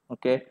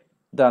 Okay,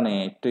 ഇതാണ്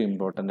ഏറ്റവും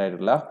ഇമ്പോർട്ടൻ്റ്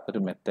ആയിട്ടുള്ള ഒരു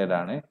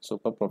മെത്തേഡാണ്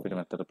സൂപ്പർ പ്രോഫിറ്റ്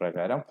മെത്തേഡ്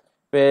പ്രകാരം.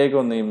 വേഗം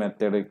ഒന്ന് ഈ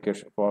മെത്തേഡ്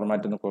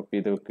ഫോർമാറ്റ് ഒന്ന് കോപ്പി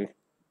ചെയ്ത് വെക്ക്.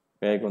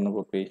 വേഗം ഒന്ന്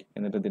കോപ്പി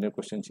എന്നിട്ട് ഇതിൻ്റെ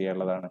ക്വസ്റ്റ്യൻ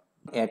ചെയ്യാനുള്ളതാണ്.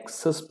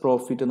 എക്സസ്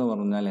പ്രോഫിറ്റ് എന്ന്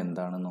പറഞ്ഞാൽ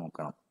എന്താണെന്ന്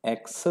നോക്കണം.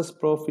 എക്സസ്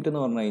പ്രോഫിറ്റ്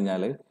എന്ന് പറഞ്ഞു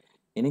കഴിഞ്ഞാൽ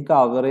എനിക്ക്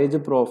അവറേജ്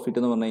പ്രോഫിറ്റ്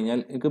എന്ന് പറഞ്ഞു കഴിഞ്ഞാൽ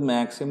എനിക്ക്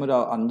മാക്സിമം ഒരു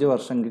 5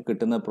 വർഷം എനിക്ക്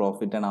കിട്ടുന്ന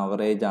പ്രോഫിറ്റാണ്,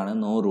 അവറേജ് ആണ്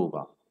 100 രൂപ.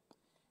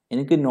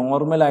 എനിക്ക്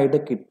നോർമലായിട്ട്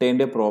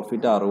കിട്ടേണ്ട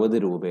പ്രോഫിറ്റ് 60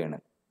 രൂപയാണ്.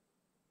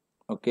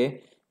 ഓക്കെ,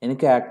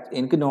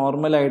 എനിക്ക്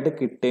നോർമലായിട്ട്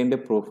കിട്ടേണ്ട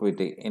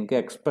പ്രോഫിറ്റ്, എനിക്ക്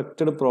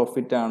എക്സ്പെക്റ്റഡ്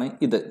പ്രോഫിറ്റ് ആണ്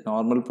ഇത്,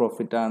 നോർമൽ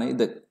പ്രോഫിറ്റ് ആണ്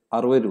ഇത്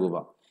 60 രൂപ.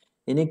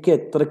 എനിക്ക്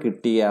എത്ര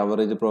കിട്ടി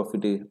ആവറേജ്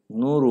പ്രോഫിറ്റ്?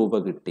 100 രൂപ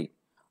കിട്ടി.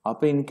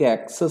 അപ്പോൾ എനിക്ക്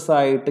എക്സസ്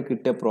ആയിട്ട്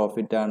കിട്ടിയ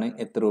പ്രോഫിറ്റ് ആണ്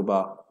എത്ര രൂപ?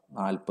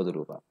 40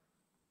 രൂപ.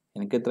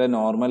 എനിക്ക് എത്ര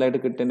നോർമലായിട്ട്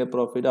കിട്ടേണ്ട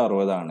പ്രോഫിറ്റ്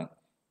 60 ആണ്.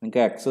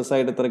 എനിക്ക് എക്സസ്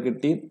ആയിട്ട് എത്ര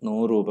കിട്ടി?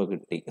 100 രൂപ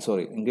കിട്ടി.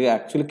 സോറി, എനിക്ക്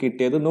ആക്ച്വലി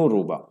കിട്ടിയത് 100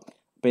 രൂപ.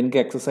 അപ്പം എനിക്ക്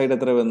എക്സസ് ആയിട്ട്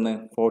എത്ര വന്ന്?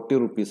 40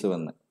 റുപ്പീസ്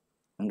വന്ന്.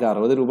 എനിക്ക്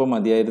 60 രൂപ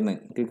മതിയായിരുന്നു,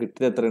 എനിക്ക്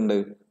കിട്ടിയത് എത്ര ഉണ്ട്?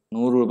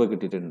 100 രൂപ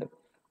കിട്ടിയിട്ടുണ്ട്.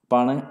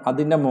 അപ്പാണ്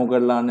അതിൻ്റെ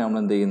മുകളിലാണ് നമ്മൾ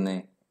എന്ത് ചെയ്യുന്നത്?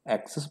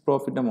 എക്സസ്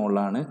പ്രോഫിറ്റിൻ്റെ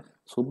മുകളിലാണ്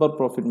സൂപ്പർ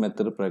പ്രോഫിറ്റ്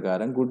മെത്തേഡ്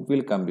പ്രകാരം ഗുഡ്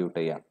വിൽ കമ്പ്യൂട്ട്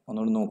ചെയ്യാം.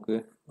 ഒന്നുകൂടി നോക്ക്,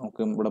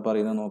 ഇവിടെ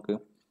പറയുന്നത് നോക്ക്.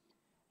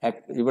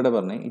 ഇവിടെ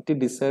പറഞ്ഞ് it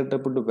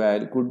decidable to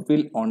value good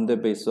will on the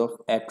base of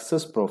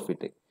excess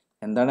profit.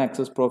 എന്താണ്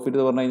എക്സസ് പ്രോഫിറ്റ്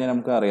എന്ന് പറഞ്ഞു കഴിഞ്ഞാൽ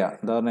നമുക്ക് അറിയാം.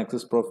 എന്താ പറഞ്ഞാൽ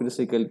excess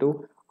profit equal to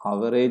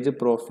average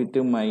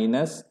profit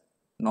minus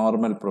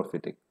normal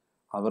profit.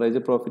 Average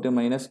profit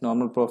minus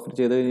normal profit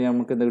ചെയ്ത് കഴിഞ്ഞാൽ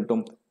നമുക്ക് എന്ത്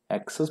കിട്ടും?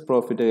 എക്സസ്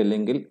പ്രോഫിറ്റ്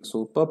അല്ലെങ്കിൽ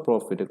സൂപ്പർ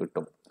പ്രോഫിറ്റ്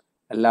കിട്ടും.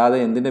 അല്ലാതെ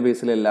എന്തിൻ്റെ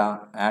ബേസിലല്ല?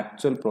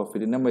 Actual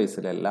പ്രോഫിറ്റിൻ്റെ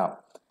ബേസിലല്ല.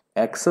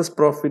 Excess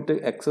profit,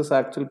 excess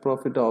actual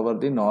profit over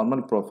the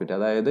normal profit,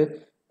 അതായത്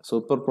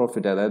സൂപ്പർ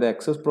പ്രോഫിറ്റ്. അതായത്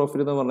എക്സസ്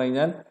പ്രോഫിറ്റ് എന്ന് പറഞ്ഞു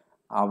കഴിഞ്ഞാൽ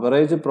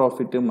average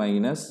profit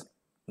minus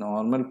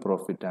normal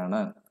profit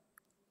ആണ്.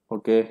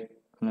 ഓക്കെ,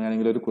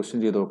 അങ്ങനെയാണെങ്കിൽ ഒരു ക്വസ്റ്റ്യൻ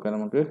ചെയ്ത് നോക്കാം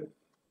നമുക്ക്.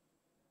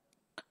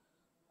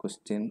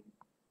 ക്വസ്റ്റ്യൻ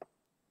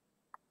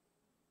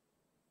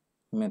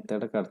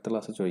മെത്തേഡൊക്കെ അടുത്ത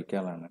ക്ലാസ്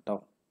ചോദിക്കാനുള്ളതാണ് കേട്ടോ.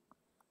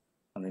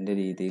 അതിൻ്റെ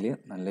രീതിയിൽ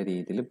നല്ല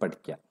രീതിയിൽ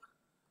പഠിക്കാം.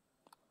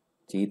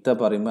 ചീത്ത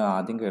പറയുമ്പോൾ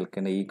ആദ്യം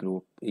കേൾക്കേണ്ട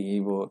ഈ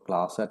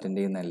ക്ലാസ് അറ്റൻഡ്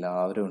ചെയ്യുന്ന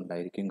എല്ലാവരും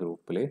ഉണ്ടായിരിക്കും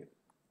ഗ്രൂപ്പിൽ.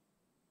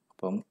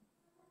 അപ്പം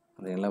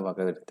അതിനുള്ള വക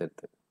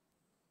വരുത്തരുത്.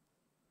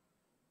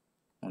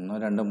 1,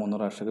 2, 3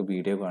 പ്രാവശ്യമൊക്കെ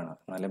വീഡിയോ കാണാം,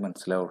 എന്നാലേ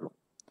മനസ്സിലാവുള്ളൂ.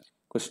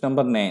 Question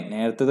number 9.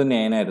 നേരത്തേത്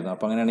 9 ആയിരുന്നു.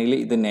 അപ്പം അങ്ങനെയാണെങ്കിൽ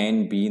ഇത്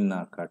 9B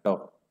എന്നാക്കാം കേട്ടോ.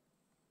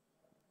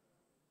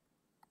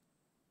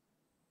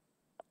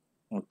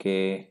 ഓക്കെ,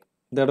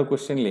 ഇതവിടെ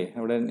ക്വസ്റ്റ്യൻ ഇല്ലേ?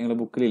 അവിടെ നിങ്ങളുടെ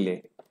ബുക്കിലില്ലേ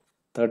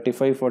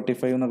 35,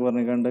 45 എന്നൊക്കെ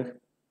പറഞ്ഞിട്ടുണ്ട്.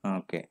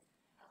 ഓക്കെ,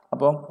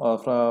 അപ്പം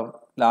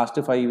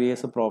ലാസ്റ്റ് 5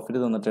 years പ്രോഫിറ്റ്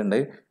തന്നിട്ടുണ്ട്.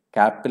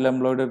 Capital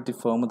employed of the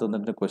firm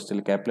തന്നിട്ടുണ്ട് ക്വസ്റ്റ്യൻ.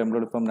 Capital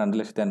employed firm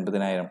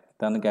 2,50,000.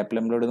 ഇതാണ് ക്യാപിറ്റൽ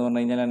എംപ്ലോയിഡ് എന്ന്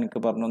പറഞ്ഞു കഴിഞ്ഞാൽ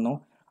എനിക്ക് പറഞ്ഞു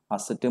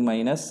അസറ്റ്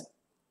മൈനസ്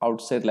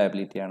ഔട്ട്സൈഡ്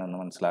ലയബിലിറ്റി ആണെന്ന്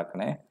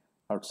മനസ്സിലാക്കണേ.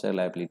 ഔട്ട്സൈഡ്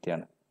ലയബിലിറ്റി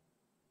ആണ്.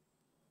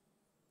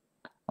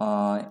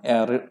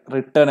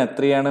 റിട്ടേൺ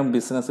എത്രയാണ്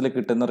ബിസിനസ്സിൽ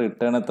കിട്ടുന്ന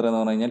റിട്ടേൺ എത്ര എന്ന്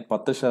പറഞ്ഞു കഴിഞ്ഞാൽ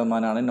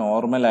 10%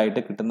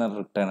 നോർമലായിട്ട് കിട്ടുന്ന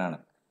റിട്ടേൺ ആണ്.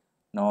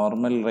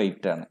 നോർമൽ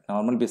റേറ്റ് ആണ്.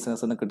 നോർമൽ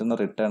ബിസിനസ്സിൽ നിന്ന് കിട്ടുന്ന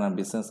റിട്ടേൺ ആണ്.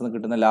 ബിസിനസ്സിൽ നിന്ന്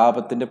കിട്ടുന്ന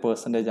ലാഭത്തിന്റെ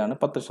പെർസെൻറ്റേജ് ആണ്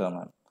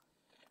 10%.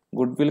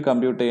 ഗുഡ് വിൽ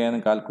കമ്പ്യൂട്ട് ചെയ്യാൻ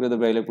calculate the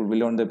value good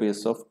will on the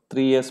base of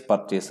 3 years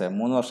purchase.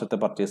 3 വർഷത്തെ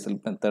പർച്ചേസ്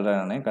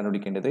മെത്തേഡാണ്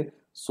കണ്ടുപിടിക്കേണ്ടത്.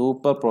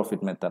 സൂപ്പർ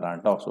പ്രോഫിറ്റ് മെത്തേഡാണ്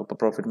കേട്ടോ. സൂപ്പർ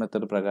പ്രോഫിറ്റ്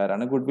മെത്തേഡ്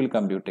പ്രകാരമാണ് ഗുഡ് വിൽ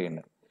കമ്പ്യൂട്ട്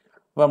ചെയ്യുന്നത്.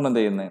 അപ്പോൾ നമ്മൾ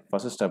എന്ത് ചെയ്യുന്നത്?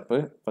 ഫസ്റ്റ് സ്റ്റെപ്പ്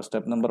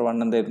നമ്പർ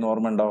 1 എന്തായിരുന്നു?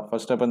 ഓർമ്മ ഉണ്ടോ?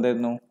 ഫസ്റ്റ് സ്റ്റെപ്പ്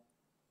എന്തായിരുന്നു?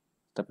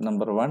 സ്റ്റെപ്പ്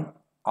നമ്പർ 1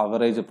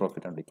 അവറേജ്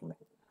പ്രോഫിറ്റ്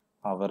കണ്ടുപിടിക്കുന്നത്.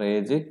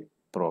 അവറേജ്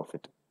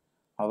പ്രോഫിറ്റ്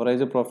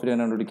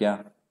എങ്ങനെ കണ്ടുപിടിക്കുക?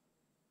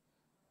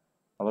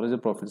 Average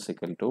profit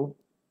equal to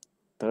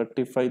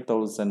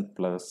 35,000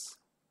 plus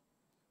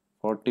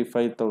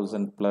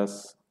 45,000 plus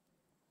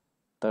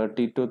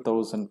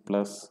 32,000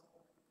 plus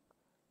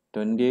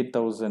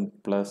 28,000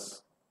 plus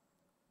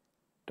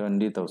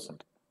 20,000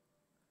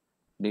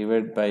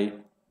 divide by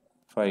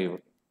 5.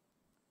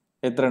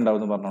 എത്ര ഉണ്ടാവും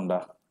എന്ന് പറഞ്ഞോണ്ടാ?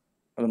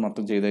 അത്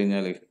മൊത്തം ചെയ്ത്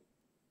കഴിഞ്ഞാൽ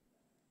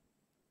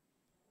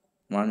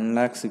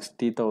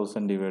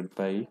 1,60,000 divide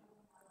by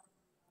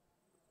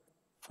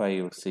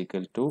 5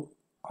 equal to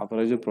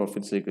average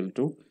profit equal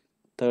to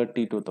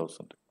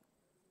 32,000.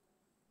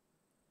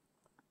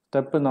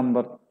 Step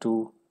number 2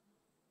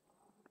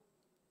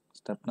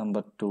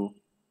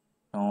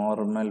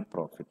 normal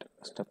profit.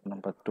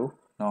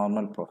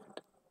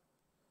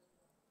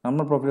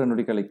 Normal profit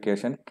കണ്ടുപിടിക്കുക.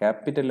 Equation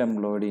capital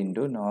employed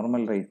into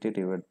normal rate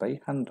divide by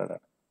 100.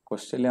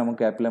 ക്വസ്റ്റ്യനിൽ നമുക്ക്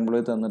ക്യാപിറ്റൽ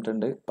എംപ്ലോയിഡ്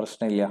തന്നിട്ടുണ്ട്,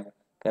 പ്രശ്നമില്ല.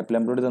 ക്യാപിറ്റൽ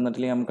എംപ്ലോയിഡ്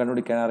തന്നിട്ടില്ലെങ്കിൽ നമുക്ക്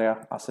കണ്ടുപിടിക്കാൻ അറിയാം.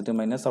 അസറ്റ്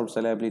മൈനസ്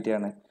ഔട്ട്സൈഡ് ലയബിലിറ്റി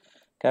ആണ്.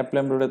 ക്യാപിറ്റൽ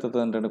എംപ്ലോയിഡ് എത്ര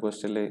തന്നിട്ടുണ്ട്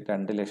ക്വസ്റ്റ്യനിൽ?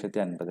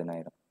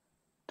 2,50,000.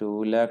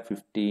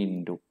 2,50,000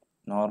 ഇൻറ്റു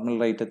നോർമൽ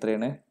റേറ്റ്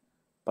എത്രയാണ്?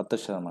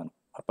 10%.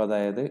 അപ്പോൾ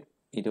അതായത്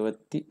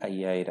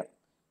 25,000.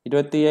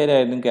 25,000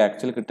 ആയിരുന്നു നിങ്ങൾക്ക്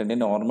ആക്ച്വൽ കിട്ടേണ്ട,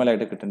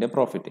 നോർമലായിട്ട് കിട്ടേണ്ട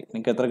പ്രോഫിറ്റ്.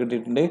 നിങ്ങൾക്ക് എത്ര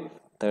കിട്ടിയിട്ടുണ്ട്?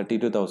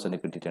 32,000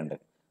 കിട്ടിയിട്ടുണ്ട്.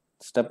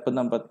 Step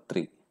number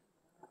 3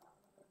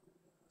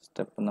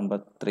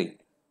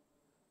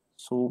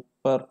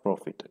 super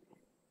profit.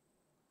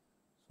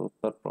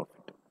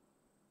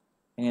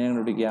 എങ്ങനെ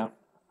കണ്ടുപിടിക്കുക?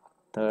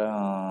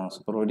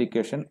 Super profit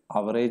equation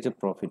average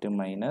profit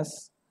minus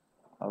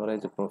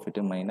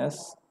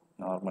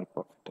normal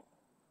profit.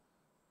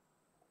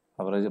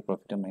 Average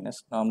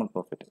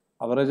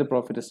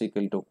profit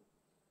equal to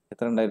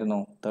എത്ര ഉണ്ടായിരുന്നു?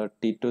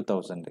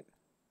 32,000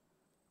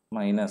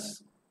 minus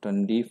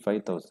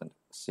 25,000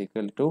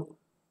 equal to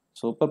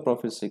super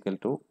profit equal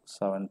to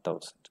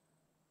 7,000.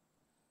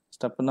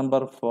 Step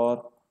number 4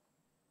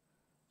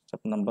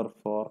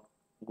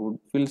 good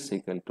will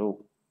equal to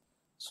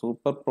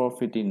super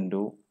profit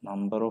into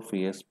number of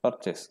years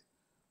purchase.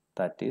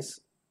 That is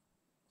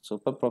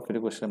super profit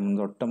question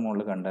തൊട്ട്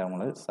മുകളിൽ കണ്ട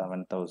നമ്മൾ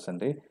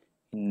 7,000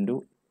 into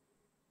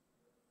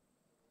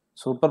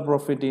super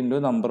profit into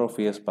number of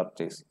years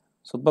purchase.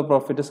 Super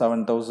profit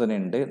 7000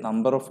 ഉണ്ട്.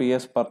 Number of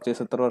years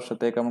purchase എത്ര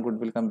വർഷത്തേക്കാണ് good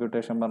will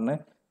computation പറഞ്ഞ്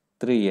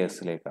 3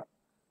 ഇയേഴ്സിലേക്കാണ്.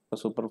 അപ്പോൾ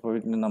super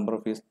പ്രോഫിറ്റിൻ്റെ number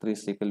of years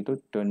 3 equal to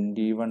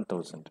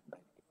 21,000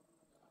 ഉണ്ടായിരിക്കും.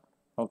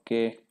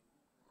 ഓക്കെ,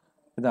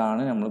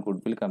 ഇതാണ് നമ്മൾ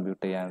ഗുഡ് വിൽ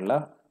കമ്പ്യൂട്ട് ചെയ്യാനുള്ള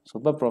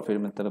സൂപ്പർ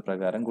പ്രോഫിറ്റ് മെത്തേഡ്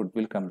പ്രകാരം ഗുഡ്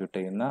വിൽ കമ്പ്യൂട്ട്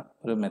ചെയ്യുന്ന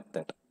ഒരു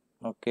മെത്തേഡ്.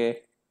 ഓക്കെ,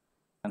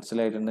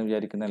 മനസ്സിലായിട്ടുണ്ടെന്ന്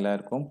വിചാരിക്കുന്ന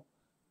എല്ലാവർക്കും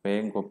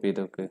വേഗം കോപ്പി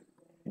ചെയ്ത് വെക്ക്.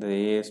 ഇത്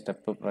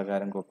സ്റ്റെപ്പ്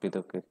പ്രകാരം കോപ്പി ചെയ്ത്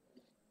വെക്ക്.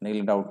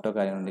 എന്തെങ്കിലും ഡൗട്ടോ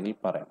കാര്യങ്ങളുണ്ടെങ്കിൽ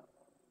പറയാം.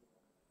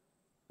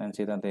 ഞാൻ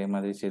ചെയ്ത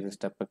അതേമാതിരി ചെയ്ത്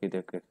സ്റ്റെപ്പൊക്കെ ചെയ്ത്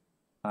വെക്ക്.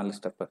 4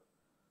 സ്റ്റെപ്പ്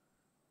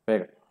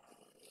വേഗം.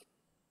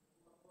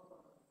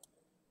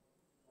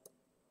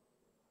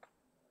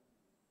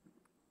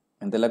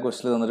 എന്തെല്ലാം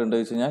ക്വസ്റ്റ്യൻ തന്നിട്ടുണ്ട്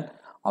വെച്ച് കഴിഞ്ഞാൽ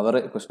അവർ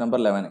ക്വസ്റ്റ്യൻ നമ്പർ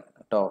 11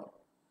 കേട്ടോ,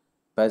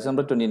 പേജ്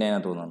നമ്പർ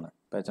 29 തോന്നുന്നത്.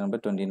 പേജ് നമ്പർ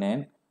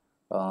 29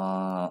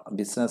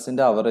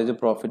 ബിസിനസിൻ്റെ അവറേജ്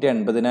പ്രോഫിറ്റ്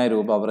 80,000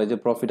 രൂപ അവറേജ്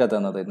പ്രോഫിറ്റാണ്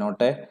തന്നത്.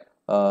 നോട്ടെ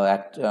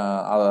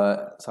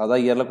സാധാ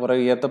ഇയറിലെ കുറേ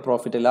ഇയർത്തെ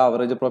പ്രോഫിറ്റ് അല്ല,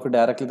 അവറേജ് പ്രോഫിറ്റ്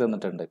ഡയറക്റ്റ്ലി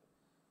തന്നിട്ടുണ്ട്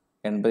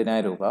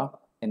 80,000 രൂപ.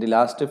 എൻ്റെ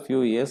ലാസ്റ്റ് ഫ്യൂ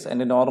ഇയേഴ്സ്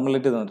എൻ്റെ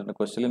നോർമലിറ്റി തന്നിട്ടുണ്ട്.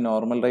 ക്വസ്റ്റ്യനിൽ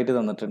നോർമൽ റേറ്റ്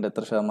തന്നിട്ടുണ്ട്.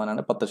 എത്ര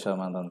ശതമാനമാണ്?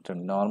 10%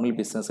 തന്നിട്ടുണ്ട്. നോർമൽ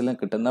ബിസിനസ്സിൽ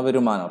കിട്ടുന്ന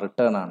വരുമാനം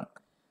റിട്ടേൺ ആണ്.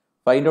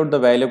 Find out the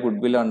value good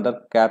will under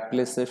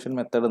capitalisation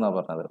method എന്നാണ്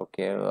പറഞ്ഞത്.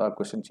 ഓക്കെ, ആ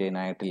ക്വസ്റ്റ്യൻ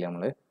ചെയ്യാനായിട്ടില്ല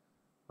നമ്മൾ.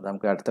 അത്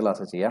നമുക്ക് അടുത്ത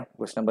ക്ലാസ് ചെയ്യാം.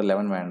 ക്വസ്റ്റ്യൻ നമ്പർ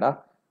 11 വേണ്ട,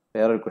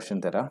 വേറൊരു ക്വസ്റ്റ്യൻ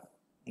തരാം,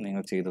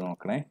 നിങ്ങൾ ചെയ്ത്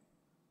നോക്കണേ.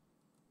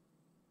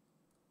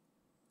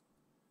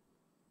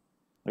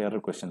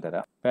 വേറൊരു ക്വസ്റ്റ്യൻ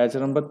തരാം. Page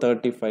number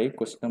 35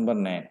 question number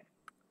 9.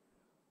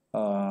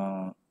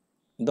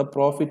 The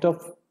profit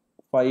of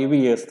 5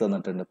 years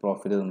തന്നിട്ടുണ്ട്.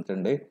 പ്രോഫിറ്റ്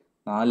തന്നിട്ടുണ്ട്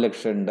 4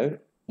 ലക്ഷം ഉണ്ട്,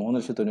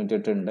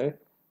 3,98,000 ഉണ്ട്,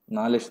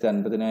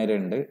 4,50,000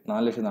 ഉണ്ട്,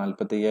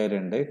 4,45,000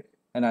 ഉണ്ട്,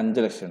 and 5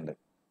 ലക്ഷം ഉണ്ട്.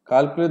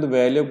 Calculate the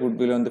value good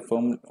will on the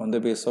firm on the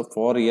base of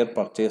 4 year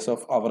purchase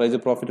of average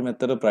profit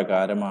method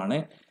പ്രകാരമാണ്.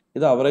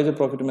 ഇത് അവറേജ്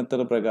പ്രോഫിറ്റ്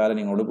മെത്തേഡ് പ്രകാരം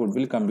നിങ്ങളോട് ഗുഡ്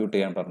വിൽ കമ്പ്യൂട്ട്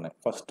ചെയ്യാൻ പറഞ്ഞത്.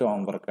 ഫസ്റ്റ്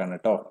ഹോംവർക്ക് ആണ്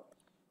കേട്ടോ.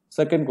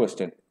 Second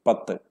question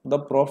 10. The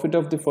profit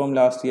of the firm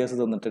last years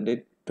തന്നിട്ടുണ്ട്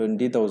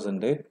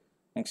 20,000.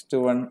 Next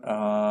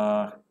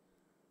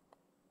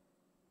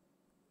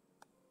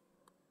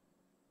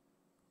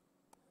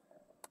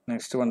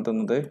one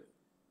തന്നത്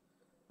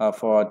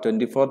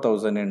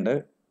 24,000 ഉണ്ട്.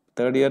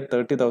 തേർഡ് ഇയർ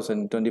 30,000,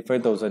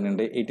 25,000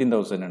 ഉണ്ട്,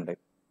 18,000 ഉണ്ട്.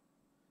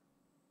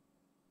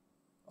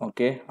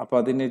 ഓക്കെ, അപ്പോൾ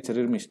അതിന്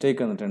ചെറിയൊരു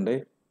മിസ്റ്റേക്ക് വന്നിട്ടുണ്ട്.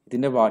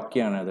 ഇതിൻ്റെ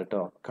ബാക്കിയാണ് അത്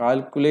കേട്ടോ.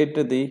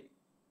 Calculate the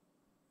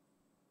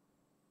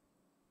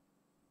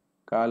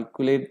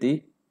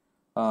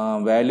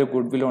value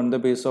good will on the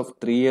base of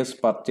 3 years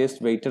purchase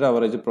weighted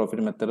average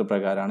profit method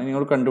പ്രകാരമാണ്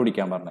നിങ്ങൾ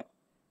കണ്ടുപിടിക്കാൻ പറഞ്ഞത്.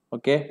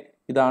 ഓക്കെ,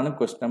 ഇതാണ്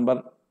ക്വസ്റ്റ്യൻ നമ്പർ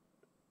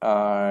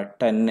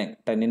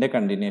 10ന്റെ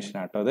കണ്ടിന്യൂഷൻ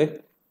ആട്ടോ.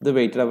 ഇത്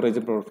വെയ്റ്റഡ് അവറേജ്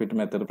പ്രോഫിറ്റ്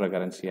മെത്തേഡ്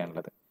പ്രകാരം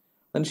ചെയ്യാനുള്ളത്.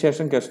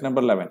 അതിനുശേഷം question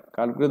number 11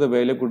 calculate the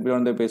value good will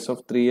on the base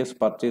of 3 years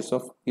purchase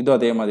of, ഇതും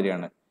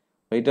അതേമാതിരിയാണ്.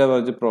 Weighted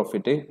average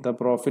profit, the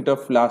profit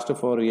of last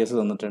 4 years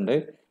തന്നിട്ടുണ്ട്,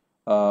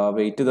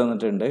 വെയിറ്റ്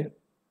തന്നിട്ടുണ്ട്.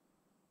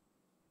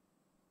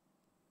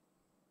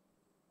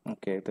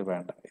 Okay, ഇത്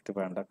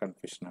വേണ്ട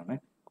കൺഫ്യൂഷനാണ്.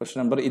 Question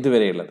number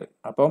ഇതുവരെയുള്ളത്.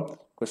 അപ്പം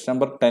ക്വസ്റ്റ്യൻ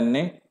നമ്പർ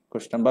 10,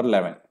 ക്വസ്റ്റ്യൻ നമ്പർ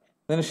 11.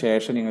 ഇതിന്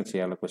ശേഷം നിങ്ങൾ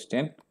ചെയ്യാനുള്ള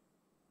ക്വസ്റ്റ്യൻ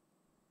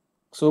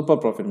സൂപ്പർ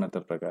പ്രോഫിറ്റ്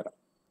മെത്തേഡ് പ്രകാരം.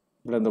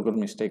 ഇവിടെ എന്തൊക്കെ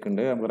മിസ്റ്റേക്ക്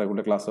ഉണ്ട്, നമുക്ക്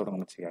റെഗുലർ ക്ലാസ്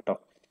തുടങ്ങുമ്പോൾ ചെയ്യാം കേട്ടോ.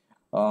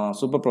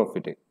 സൂപ്പർ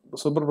പ്രോഫിറ്റിൽ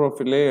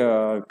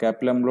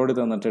ക്യാപിറ്റൽ എംപ്ലോയ്ഡ്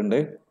തന്നിട്ടുണ്ട്.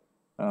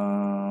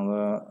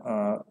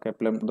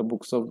 The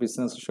books of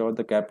business show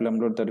the capital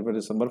employed 31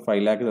 December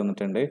 5 lakh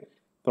തന്നിട്ടുണ്ട്.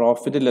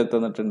 പ്രോഫിറ്റിൽ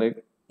തന്നിട്ടുണ്ട്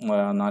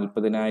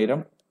 40,000,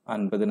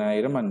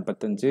 50,000,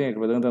 55,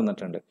 70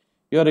 തന്നിട്ടുണ്ട്.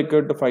 You are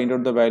required to find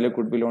out the value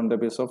good will on the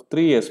base of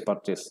 3 years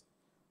purchase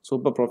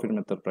super profit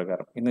method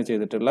പ്രകാരം. ഇന്ന്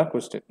ചെയ്തിട്ടുള്ള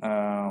question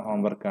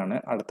ഹോംവർക്കാണ്.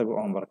 അടുത്ത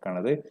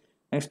ഹോംവർക്കാണിത്.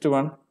 Next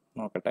one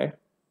നോക്കട്ടെ,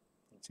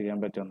 ചെയ്യാൻ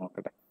പറ്റുമോ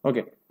നോക്കട്ടെ.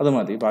 ഓക്കെ, അത്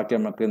മതി. ബാക്കി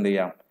നമുക്ക് എന്ത്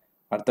ചെയ്യാം,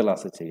 അടുത്ത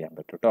ക്ലാസ് ചെയ്യാൻ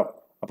പറ്റും കേട്ടോ.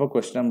 അപ്പോൾ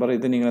ക്വസ്റ്റ്യൻ നമ്പർ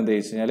ഇത് നിങ്ങൾ എന്ത്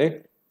വെച്ച് കഴിഞ്ഞാൽ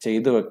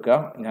ചെയ്ത് വെക്കുക.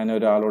 ഞാൻ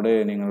ഒരാളോട്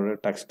നിങ്ങളോട്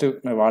ടെക്സ്റ്റ്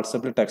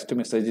വാട്സപ്പിൽ ടെക്സ്റ്റ്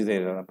മെസ്സേജ്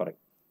ചെയ്തതെന്ന് പറയും.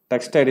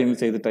 ടെക്സ്റ്റ് ഐ ഡിയിൽ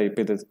ചെയ്ത് ടൈപ്പ്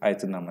ചെയ്ത്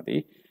അയച്ചു തന്നാൽ മതി.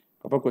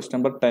 അപ്പോൾ question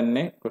number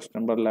 10, question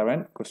number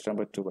 11, question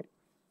number 12.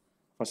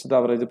 First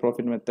average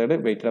profit method,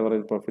 weighted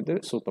average profit,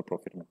 super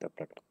profit method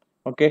പ്രകാരം.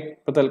 ഓക്കെ,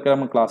 ഇപ്പോൾ തൽക്കാലം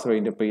നമ്മൾ ക്ലാസ്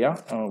വൈൻഡപ്പ് ചെയ്യാം.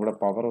 ഇവിടെ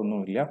പവർ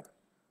ഒന്നുമില്ല.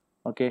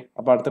 ഓക്കെ,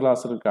 അപ്പോൾ അടുത്ത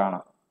ക്ലാസ്സിൽ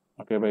കാണാം.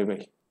 Okay, by.